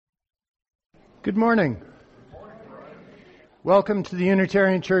Good morning. Welcome to the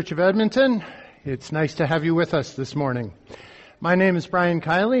Unitarian Church of Edmonton. It's nice to have you with us this morning. My name is Brian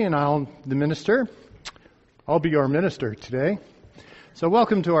Kiely, and I'll be your minister today. So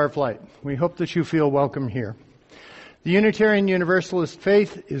welcome to our flight. We hope that you feel welcome here. The Unitarian Universalist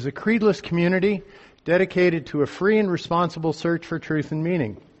faith is a creedless community dedicated to a free and responsible search for truth and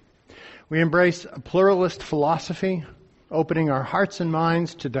meaning. We embrace a pluralist philosophy, opening our hearts and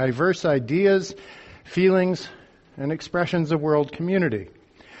minds to diverse ideas, feelings, and expressions of world community.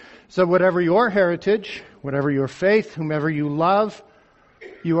 So whatever your heritage, whatever your faith, whomever you love,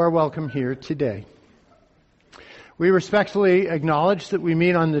 you are welcome here today. We respectfully acknowledge that we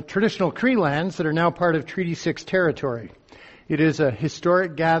meet on the traditional Cree lands that are now part of Treaty 6 territory. It is a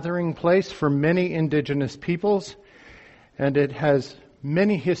historic gathering place for many indigenous peoples, and it has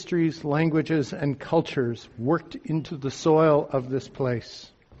many histories, languages, and cultures worked into the soil of this place.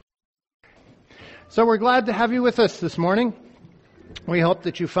 So we're glad to have you with us this morning. We hope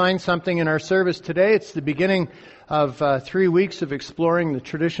that you find something in our service today. It's the beginning of 3 weeks of exploring the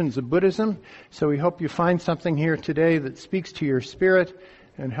traditions of Buddhism. So we hope you find something here today that speaks to your spirit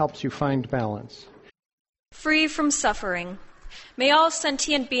and helps you find balance. Free from suffering. May all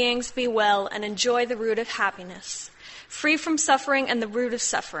sentient beings be well and enjoy the root of happiness. Free from suffering and the root of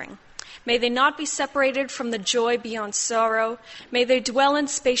suffering. May they not be separated from the joy beyond sorrow. May they dwell in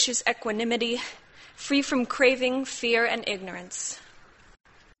spacious equanimity, free from craving, fear, and ignorance.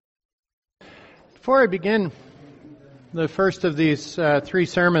 Before I begin the first of these 3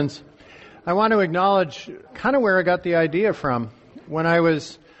 sermons, I want to acknowledge kind of where I got the idea from. When I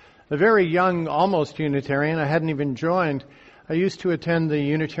was a very young, almost Unitarian, I hadn't even joined, I used to attend the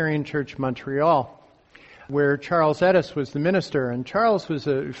Unitarian Church Montreal, where Charles Edis was the minister, and Charles was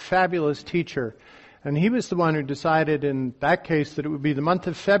a fabulous teacher. And he was the one who decided in that case that it would be the month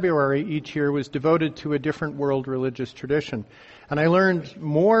of February each year was devoted to a different world religious tradition. And I learned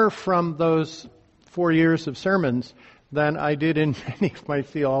more from those 4 years of sermons than I did in many of my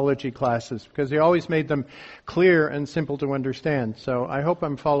theology classes, because he always made them clear and simple to understand. So I hope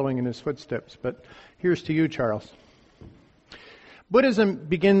I'm following in his footsteps. But here's to you, Charles. Buddhism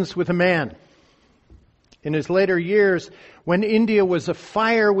begins with a man. In his later years, when India was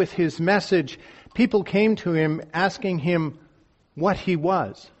afire with his message, people came to him asking him what he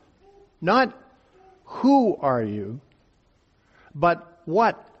was. Not who are you, but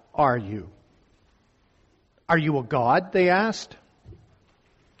what are you? Are you a god, they asked?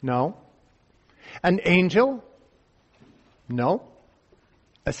 No. An angel? No.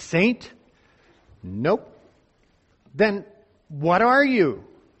 A saint? Nope. Then what are you?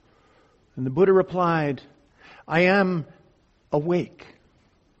 And the Buddha replied, I am awake.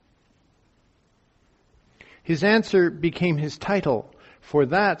 His answer became his title, for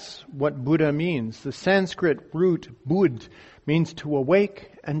that's what Buddha means. The Sanskrit root bud means to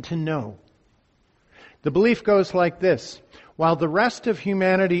awake and to know. The belief goes like this: while the rest of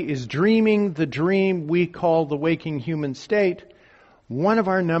humanity is dreaming the dream we call the waking human state, one of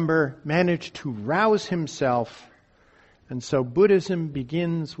our number managed to rouse himself. And so Buddhism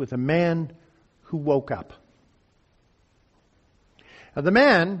begins with a man who woke up. Now the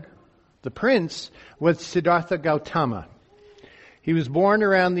man, the prince, was Siddhartha Gautama. He was born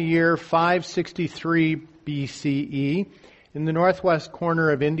around the year 563 BCE in the northwest corner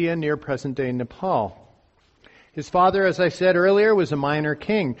of India near present-day Nepal. His father, as I said earlier, was a minor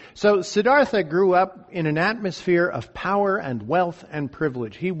king. So Siddhartha grew up in an atmosphere of power and wealth and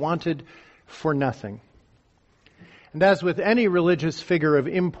privilege. He wanted for nothing. And as with any religious figure of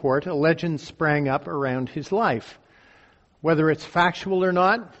import, a legend sprang up around his life. Whether it's factual or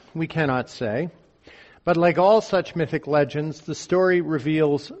not, we cannot say. But like all such mythic legends, the story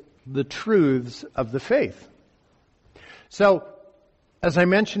reveals the truths of the faith. So, as I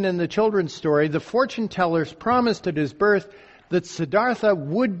mentioned in the children's story, the fortune tellers promised at his birth that Siddhartha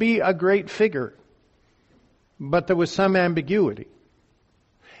would be a great figure. But there was some ambiguity.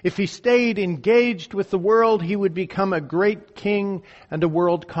 If he stayed engaged with the world, he would become a great king and a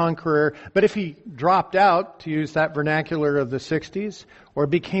world conqueror. But if he dropped out, to use that vernacular of the 60s, or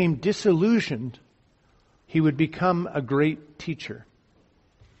became disillusioned, he would become a great teacher.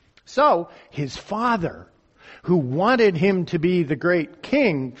 So, his father, who wanted him to be the great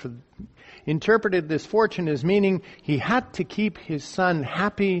king, interpreted this fortune as meaning he had to keep his son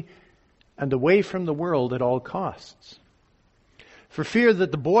happy and away from the world at all costs. For fear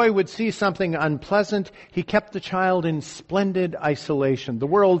that the boy would see something unpleasant, he kept the child in splendid isolation, the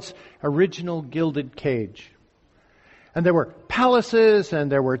world's original gilded cage. And there were palaces,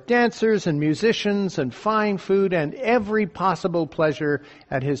 and there were dancers and musicians and fine food and every possible pleasure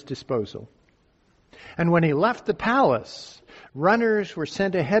at his disposal. And when he left the palace, runners were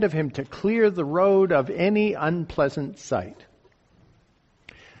sent ahead of him to clear the road of any unpleasant sight.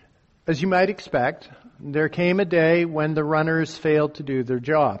 As you might expect, there came a day when the runners failed to do their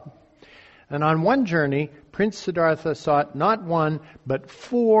job. And on one journey, Prince Siddhartha saw not one, but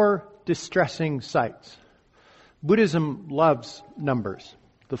 4 distressing sights. Buddhism loves numbers.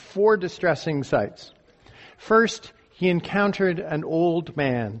 The 4 distressing sights. First, he encountered an old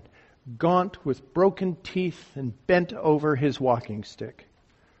man, gaunt with broken teeth and bent over his walking stick.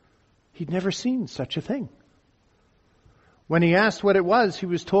 He'd never seen such a thing. When he asked what it was, he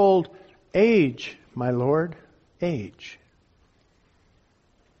was told, "Age, my lord, age."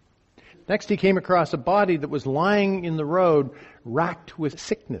 Next, he came across a body that was lying in the road, racked with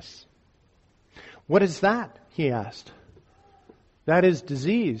sickness. "What is that?" he asked. "That is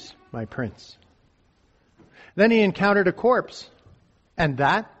disease, my prince." Then he encountered a corpse. "And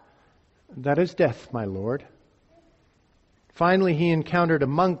that is death, my lord." Finally, he encountered a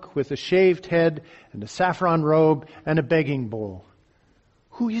monk with a shaved head and a saffron robe and a begging bowl.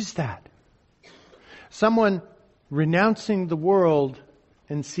 "Who is that?" "Someone renouncing the world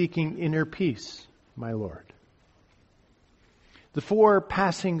and seeking inner peace, my lord." The 4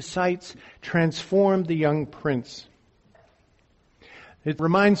 passing sights transformed the young prince. It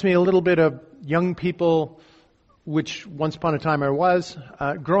reminds me a little bit of young people, which once upon a time I was,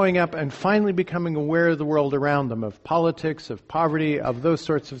 growing up and finally becoming aware of the world around them, of politics, of poverty, of those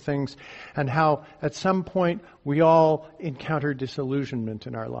sorts of things, and how at some point we all encounter disillusionment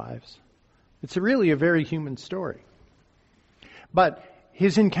in our lives. It's really a very human story. But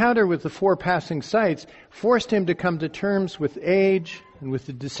his encounter with the 4 passing sights forced him to come to terms with age and with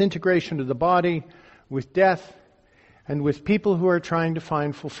the disintegration of the body, with death, and with people who are trying to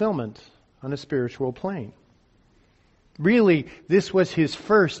find fulfillment on a spiritual plane. Really, this was his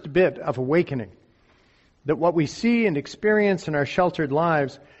first bit of awakening, that what we see and experience in our sheltered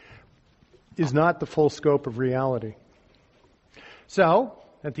lives is not the full scope of reality. So,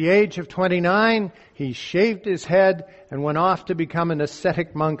 at the age of 29, he shaved his head and went off to become an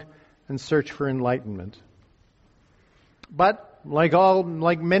ascetic monk and search for enlightenment. But,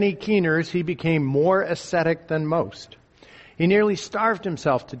 like many keeners, he became more ascetic than most. He nearly starved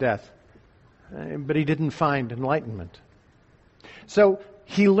himself to death, but he didn't find enlightenment. So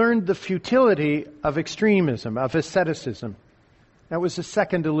he learned the futility of extremism, of asceticism. That was the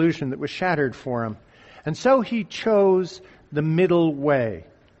second illusion that was shattered for him. And so he chose the middle way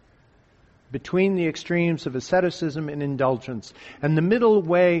between the extremes of asceticism and indulgence. And the middle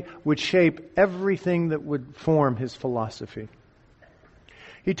way would shape everything that would form his philosophy.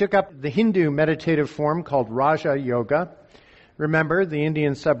 He took up the Hindu meditative form called Raja Yoga. Remember, the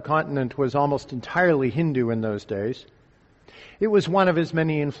Indian subcontinent was almost entirely Hindu in those days. It was one of his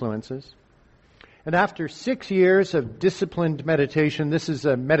many influences. And after 6 years of disciplined meditation, this is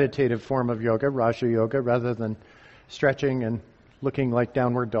a meditative form of yoga, Raja Yoga, rather than stretching and looking like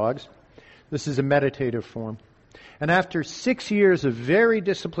downward dogs. This is a meditative form. And after 6 years of very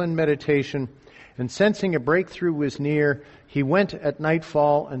disciplined meditation and sensing a breakthrough was near, he went at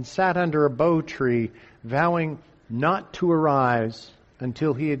nightfall and sat under a bow tree, vowing not to arise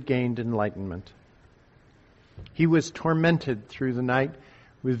until he had gained enlightenment. He was tormented through the night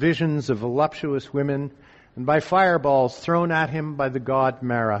with visions of voluptuous women and by fireballs thrown at him by the god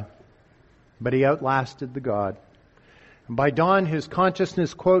Mara. But he outlasted the god. And by dawn his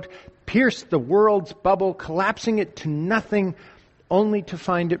consciousness, quote, pierced the world's bubble, collapsing it to nothing, only to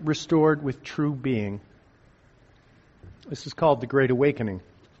find it restored with true being. This is called the Great Awakening.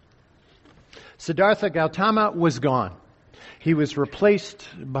 Siddhartha Gautama was gone. He was replaced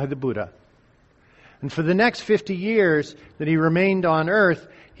by the Buddha. And for the next 50 years that he remained on earth,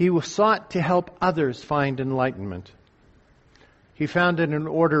 he sought to help others find enlightenment. He founded an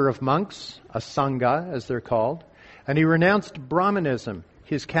order of monks, a sangha as they're called, and he renounced Brahmanism,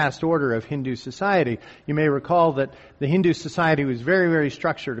 his caste order of Hindu society. You may recall that the Hindu society was very, very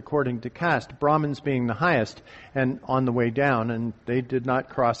structured according to caste, Brahmins being the highest and on the way down, and they did not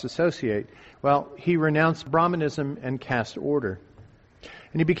cross-associate. Well, he renounced Brahmanism and caste order.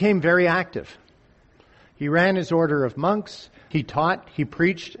 And he became very active. He ran his order of monks, he taught, he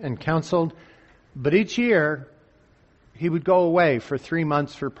preached and counseled, but each year he would go away for 3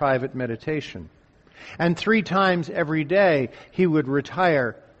 months for private meditation. And 3 times every day he would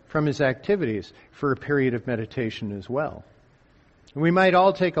retire from his activities for a period of meditation as well. We might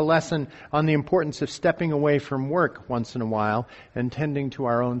all take a lesson on the importance of stepping away from work once in a while and tending to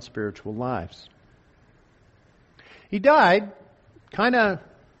our own spiritual lives. He died kind of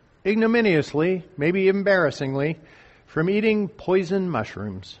ignominiously, maybe embarrassingly, from eating poison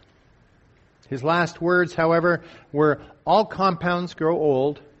mushrooms. His last words, however, were, "All compounds grow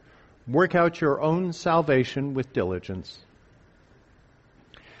old. Work out your own salvation with diligence."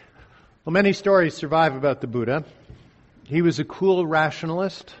 Well, many stories survive about the Buddha. He was a cool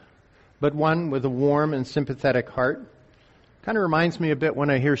rationalist, but one with a warm and sympathetic heart. Kind of reminds me a bit when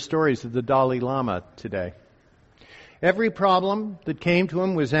I hear stories of the Dalai Lama today. Every problem that came to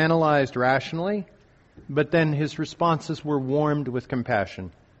him was analyzed rationally, but then his responses were warmed with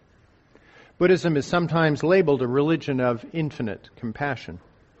compassion. Buddhism is sometimes labeled a religion of infinite compassion.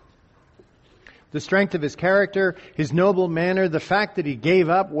 The strength of his character, his noble manner, the fact that he gave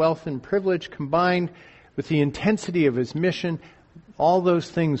up wealth and privilege combined with the intensity of his mission, all those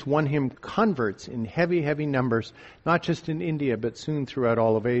things won him converts in heavy, heavy numbers, not just in India, but soon throughout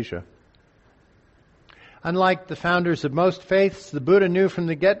all of Asia. Unlike the founders of most faiths, the Buddha knew from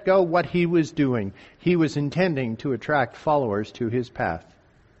the get-go what he was doing. He was intending to attract followers to his path.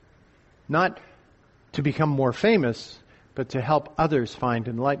 Not to become more famous, but to help others find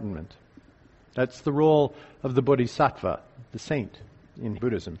enlightenment. That's the role of the Bodhisattva, the saint, in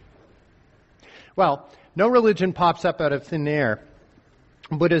Buddhism. Well, no religion pops up out of thin air.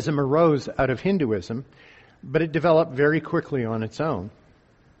 Buddhism arose out of Hinduism, but it developed very quickly on its own.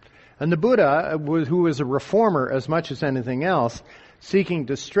 And the Buddha, who was a reformer as much as anything else, seeking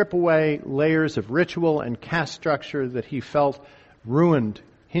to strip away layers of ritual and caste structure that he felt ruined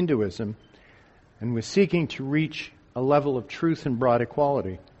Hinduism, and was seeking to reach a level of truth and broad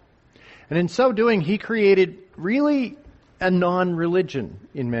equality. And in so doing, he created really a non-religion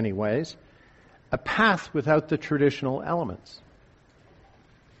in many ways, a path without the traditional elements.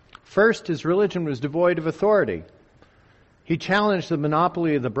 First, his religion was devoid of authority. He challenged the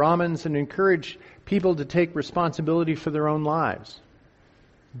monopoly of the Brahmins and encouraged people to take responsibility for their own lives.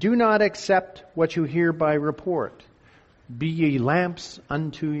 Do not accept what you hear by report. Be ye lamps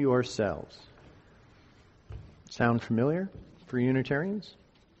unto yourselves. Sound familiar for Unitarians?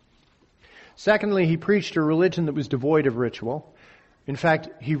 Secondly, he preached a religion that was devoid of ritual. In fact,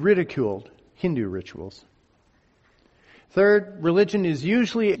 he ridiculed Hindu rituals. Third, religion is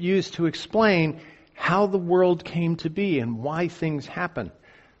usually used to explain how the world came to be and why things happen.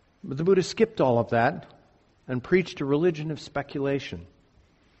 But the Buddha skipped all of that and preached a religion of speculation.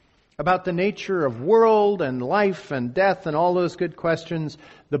 About the nature of world and life and death and all those good questions,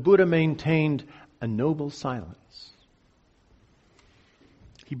 the Buddha maintained a noble silence.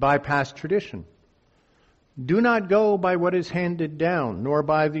 He bypassed tradition. Do not go by what is handed down, nor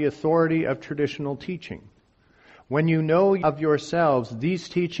by the authority of traditional teaching. When you know of yourselves these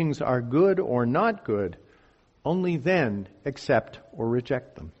teachings are good or not good, only then accept or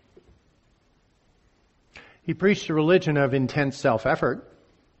reject them. He preached a religion of intense self-effort.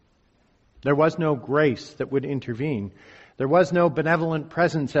 There was no grace that would intervene. There was no benevolent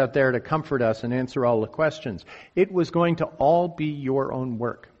presence out there to comfort us and answer all the questions. It was going to all be your own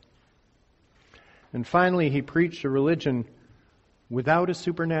work. And finally, he preached a religion without a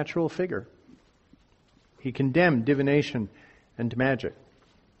supernatural figure. He condemned divination and magic.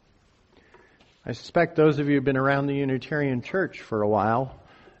 I suspect those of you who have been around the Unitarian Church for a while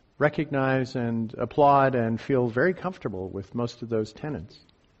recognize and applaud and feel very comfortable with most of those tenets.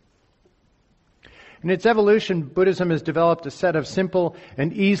 In its evolution, Buddhism has developed a set of simple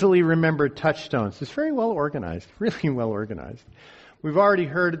and easily remembered touchstones. It's very well organized, really well organized. We've already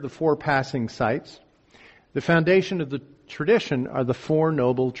heard of the 4 passing sites. The foundation of the tradition are the 4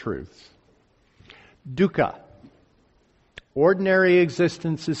 noble truths. Dukkha. Ordinary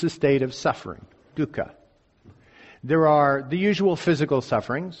existence is a state of suffering. Dukkha. There are the usual physical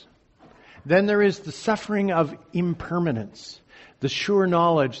sufferings. Then there is the suffering of impermanence, the sure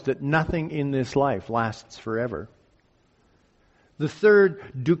knowledge that nothing in this life lasts forever. The third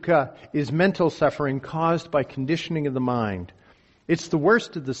dukkha is mental suffering caused by conditioning of the mind. It's the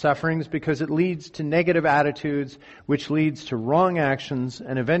worst of the sufferings because it leads to negative attitudes, which leads to wrong actions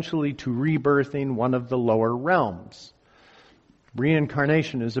and eventually to rebirth in one of the lower realms.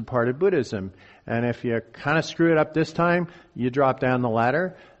 Reincarnation is a part of Buddhism. And if you kind of screw it up this time, you drop down the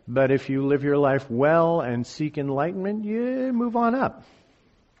ladder. But if you live your life well and seek enlightenment, you move on up.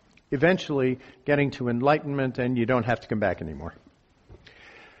 Eventually getting to enlightenment and you don't have to come back anymore.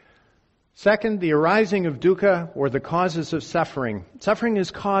 Second, the arising of dukkha, or the causes of suffering. Suffering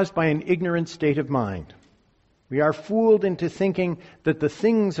is caused by an ignorant state of mind. We are fooled into thinking that the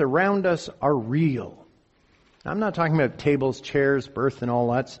things around us are real. I'm not talking about tables, chairs, birth, and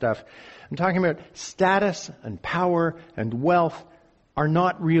all that stuff. I'm talking about status and power and wealth are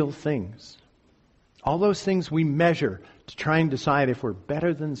not real things. All those things we measure to try and decide if we're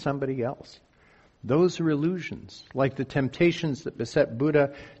better than somebody else. Those are illusions, like the temptations that beset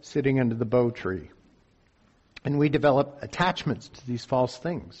Buddha sitting under the bo tree. And we develop attachments to these false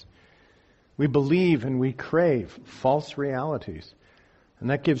things. We believe and we crave false realities. And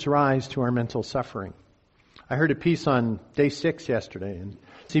that gives rise to our mental suffering. I heard a piece on day 6 yesterday in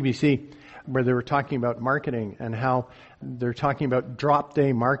CBC where they were talking about marketing and how they're talking about drop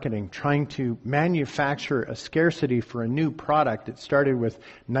day marketing, trying to manufacture a scarcity for a new product. It started with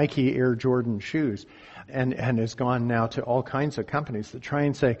Nike Air Jordan shoes and has gone now to all kinds of companies that try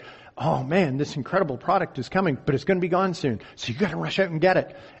and say, oh man, this incredible product is coming, but it's going to be gone soon. So you got to rush out and get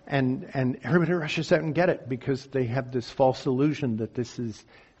it. And everybody rushes out and get it because they have this false illusion that this is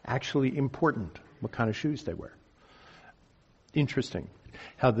actually important, what kind of shoes they wear. Interesting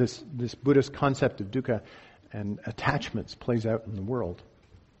how this Buddhist concept of dukkha and attachments plays out in the world.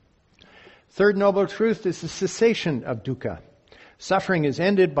 Third noble truth is the cessation of dukkha. Suffering is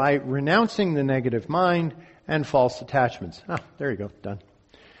ended by renouncing the negative mind and false attachments. There you go, done.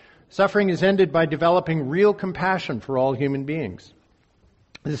 Suffering is ended by developing real compassion for all human beings.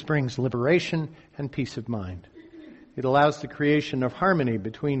 This brings liberation and peace of mind. It allows the creation of harmony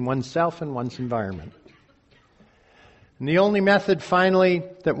between oneself and one's environment. And the only method, finally,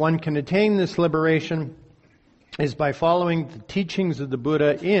 that one can attain this liberation is by following the teachings of the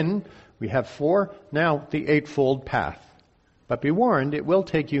Buddha in, we have 4, now the Eightfold Path. But be warned, it will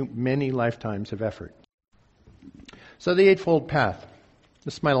take you many lifetimes of effort. So the Eightfold Path.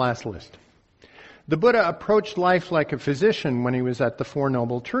 This is my last list. The Buddha approached life like a physician when he was at the Four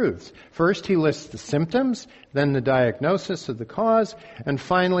Noble Truths. First, he lists the symptoms, then the diagnosis of the cause, and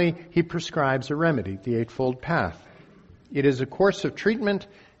finally, he prescribes a remedy, the Eightfold Path. It is a course of treatment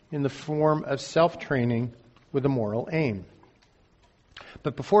in the form of self-training with a moral aim.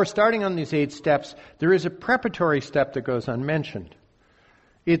 But before starting on these 8 steps, there is a preparatory step that goes unmentioned.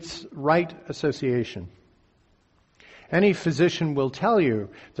 It's right association. Any physician will tell you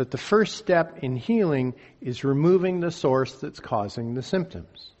that the first step in healing is removing the source that's causing the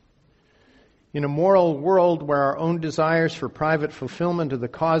symptoms. In a moral world where our own desires for private fulfillment are the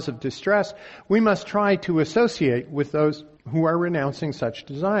cause of distress, we must try to associate with those who are renouncing such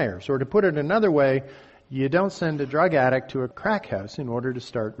desires. Or to put it another way, you don't send a drug addict to a crack house in order to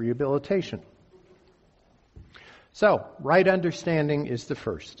start rehabilitation. So, right understanding is the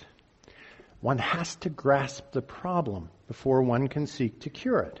first. One has to grasp the problem before one can seek to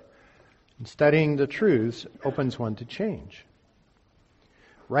cure it. And studying the truths opens one to change.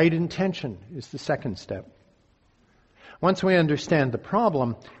 Right intention is the second step. Once we understand the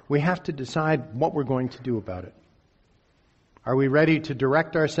problem, we have to decide what we're going to do about it. Are we ready to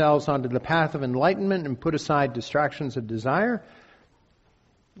direct ourselves onto the path of enlightenment and put aside distractions of desire?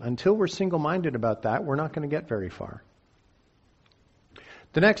 Until we're single-minded about that, we're not going to get very far.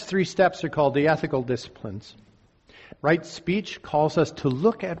 The next 3 steps are called the ethical disciplines. Right speech calls us to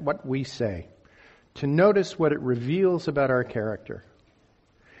look at what we say, to notice what it reveals about our character.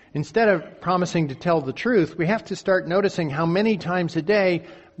 Instead of promising to tell the truth, we have to start noticing how many times a day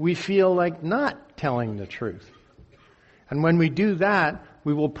we feel like not telling the truth. And when we do that,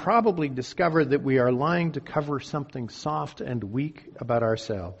 we will probably discover that we are lying to cover something soft and weak about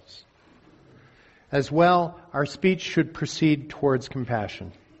ourselves. As well, our speech should proceed towards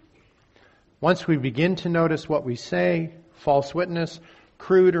compassion. Once we begin to notice what we say, false witness,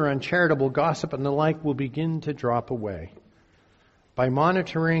 crude or uncharitable gossip and the like will begin to drop away. By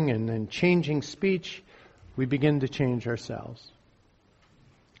monitoring and then changing speech, we begin to change ourselves.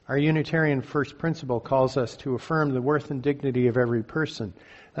 Our Unitarian first principle calls us to affirm the worth and dignity of every person.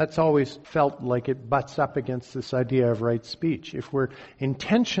 That's always felt like it butts up against this idea of right speech. If we're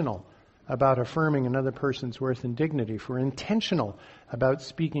intentional about affirming another person's worth and dignity, if we're intentional about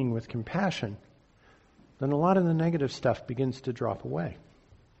speaking with compassion, then a lot of the negative stuff begins to drop away.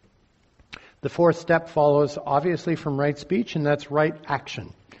 The 4th step follows obviously from right speech, and that's right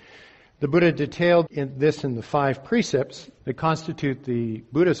action. The Buddha detailed this in the 5 precepts that constitute the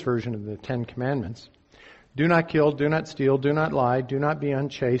Buddhist version of the 10 Commandments. Do not kill, do not steal, do not lie, do not be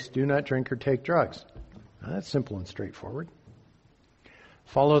unchaste, do not drink or take drugs. Now, that's simple and straightforward.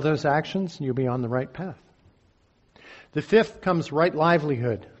 Follow those actions and you'll be on the right path. The 5th comes right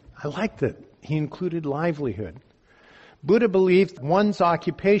livelihood. I like that he included livelihood. Buddha believed one's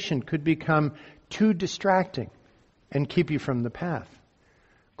occupation could become too distracting and keep you from the path.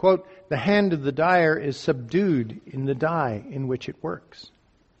 Quote, the hand of the dyer is subdued in the dye in which it works.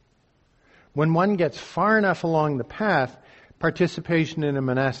 When one gets far enough along the path, participation in a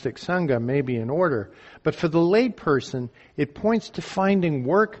monastic sangha may be in order. But for the layperson, it points to finding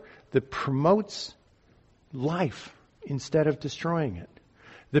work that promotes life instead of destroying it.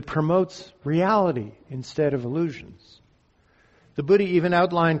 that promotes reality instead of illusions. The Buddha even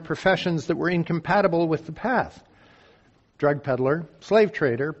outlined professions that were incompatible with the path: drug peddler, slave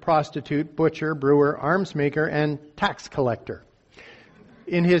trader, prostitute, butcher, brewer, arms maker, and tax collector.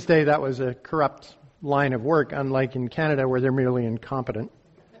 In his day, that was a corrupt line of work, unlike in Canada where they're merely incompetent.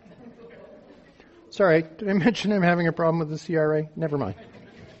 Sorry, did I mention I'm having a problem with the CRA? Never mind.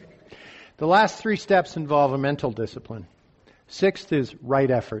 The last 3 steps involve a mental discipline. 6th is right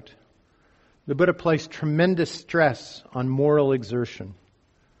effort. The Buddha placed tremendous stress on moral exertion.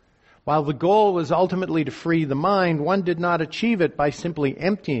 While the goal was ultimately to free the mind, one did not achieve it by simply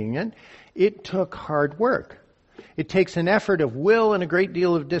emptying it. It took hard work. It takes an effort of will and a great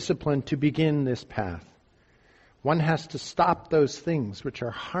deal of discipline to begin this path. One has to stop those things which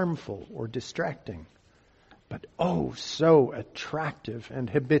are harmful or distracting, but oh, so attractive and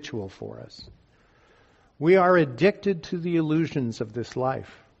habitual for us. We are addicted to the illusions of this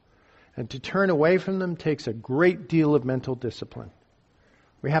life, and to turn away from them takes a great deal of mental discipline.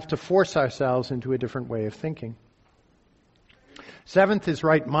 We have to force ourselves into a different way of thinking. 7th is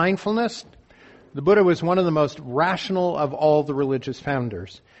right mindfulness. The Buddha was one of the most rational of all the religious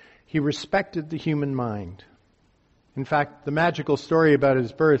founders. He respected the human mind. In fact, the magical story about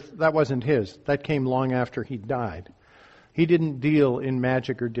his birth, that wasn't his. That came long after he died. He didn't deal in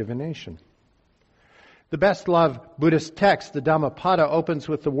magic or divination. The best-loved Buddhist text, the Dhammapada, opens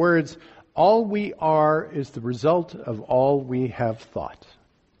with the words, "All we are is the result of all we have thought."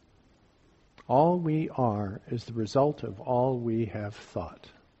 All we are is the result of all we have thought.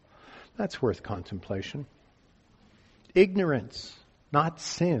 That's worth contemplation. Ignorance, not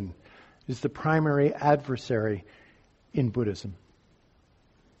sin, is the primary adversary in Buddhism.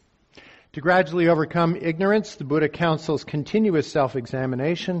 To gradually overcome ignorance, the Buddha counsels continuous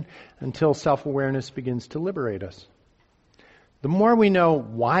self-examination until self-awareness begins to liberate us. The more we know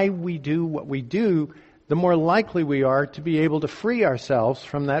why we do what we do, the more likely we are to be able to free ourselves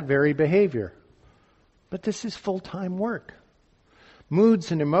from that very behavior. But this is full-time work.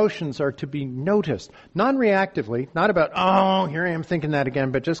 Moods and emotions are to be noticed, non-reactively, not about, oh, here I am thinking that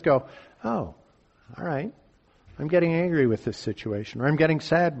again, but just go, oh, all right, I'm getting angry with this situation, or I'm getting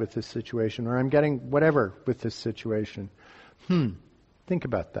sad with this situation, or I'm getting whatever with this situation. Think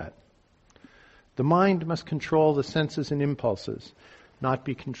about that. The mind must control the senses and impulses, not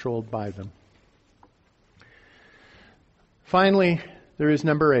be controlled by them. Finally, there is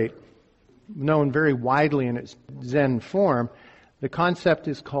number 8, known very widely in its Zen form. The concept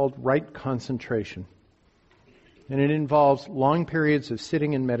is called right concentration. And it involves long periods of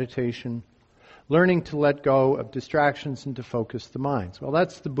sitting in meditation, learning to let go of distractions and to focus the minds. Well,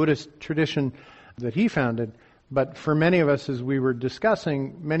 that's the Buddhist tradition that he founded. But for many of us, as we were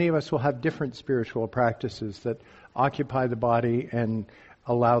discussing, many of us will have different spiritual practices that occupy the body and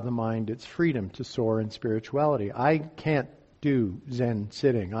allow the mind its freedom to soar in spirituality. I can't do Zen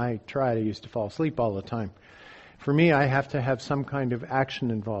sitting. I tried. I used to fall asleep all the time. For me, I have to have some kind of action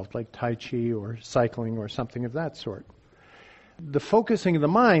involved, like Tai Chi or cycling or something of that sort. The focusing of the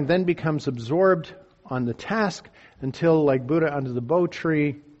mind then becomes absorbed on the task until, like Buddha under the Bo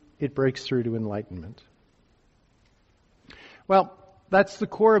tree, it breaks through to enlightenment. Well, that's the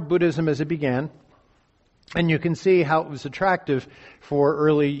core of Buddhism as it began. And you can see how it was attractive for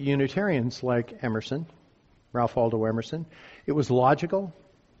early Unitarians like Emerson, Ralph Waldo Emerson. It was logical.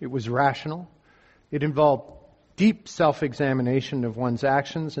 It was rational. It involved deep self-examination of one's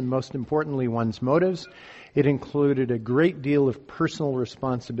actions and, most importantly, one's motives. It included a great deal of personal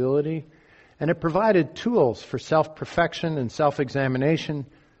responsibility, and it provided tools for self-perfection and self-examination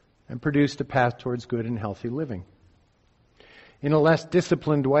and produced a path towards good and healthy living. In a less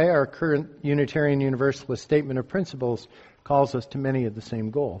disciplined way, our current Unitarian Universalist statement of principles calls us to many of the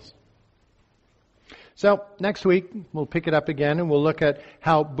same goals. So, next week, we'll pick it up again and we'll look at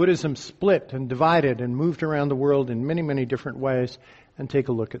how Buddhism split and divided and moved around the world in many, many different ways and take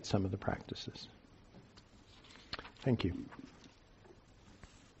a look at some of the practices. Thank you.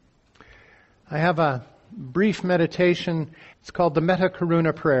 I have a brief meditation. It's called the Metta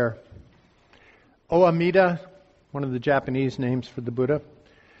Karuna Prayer. O Amida, one of the Japanese names for the Buddha,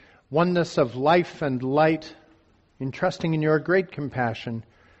 oneness of life and light, in trusting in your great compassion,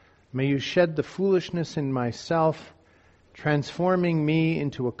 may you shed the foolishness in myself, transforming me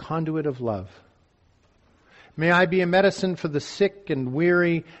into a conduit of love. May I be a medicine for the sick and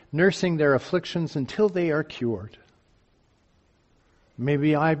weary, nursing their afflictions until they are cured.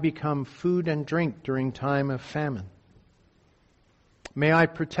 May I become food and drink during time of famine. May I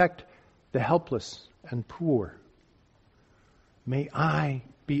protect the helpless and poor. May I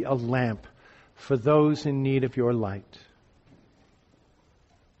be a lamp for those in need of your light.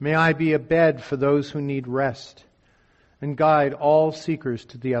 May I be a bed for those who need rest and guide all seekers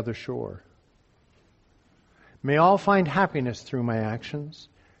to the other shore. May all find happiness through my actions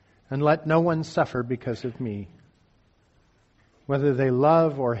and let no one suffer because of me. Whether they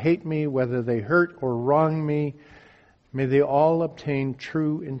love or hate me, whether they hurt or wrong me, may they all obtain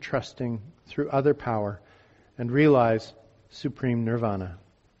true entrusting through other power and realize supreme nirvana.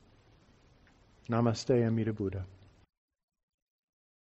 Namaste, Amida Buddha.